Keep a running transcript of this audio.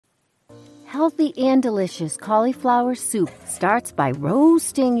healthy and delicious cauliflower soup starts by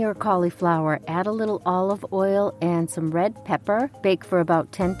roasting your cauliflower. Add a little olive oil and some red pepper. Bake for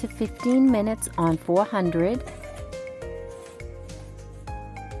about 10 to 15 minutes on 400.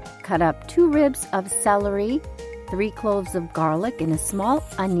 Cut up 2 ribs of celery, 3 cloves of garlic, and a small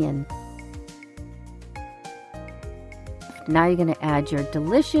onion. Now you're going to add your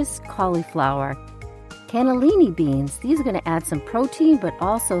delicious cauliflower. Cannellini beans, these are going to add some protein but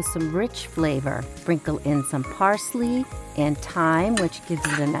also some rich flavor. Sprinkle in some parsley and thyme, which gives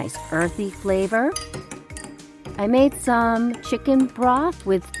it a nice earthy flavor. I made some chicken broth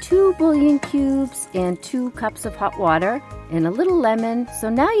with 2 bouillon cubes and 2 cups of hot water and a little lemon. So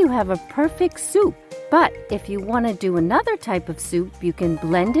now you have a perfect soup. But if you want to do another type of soup, you can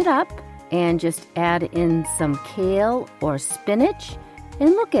blend it up and just add in some kale or spinach.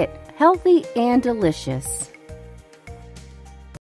 And look at healthy and delicious.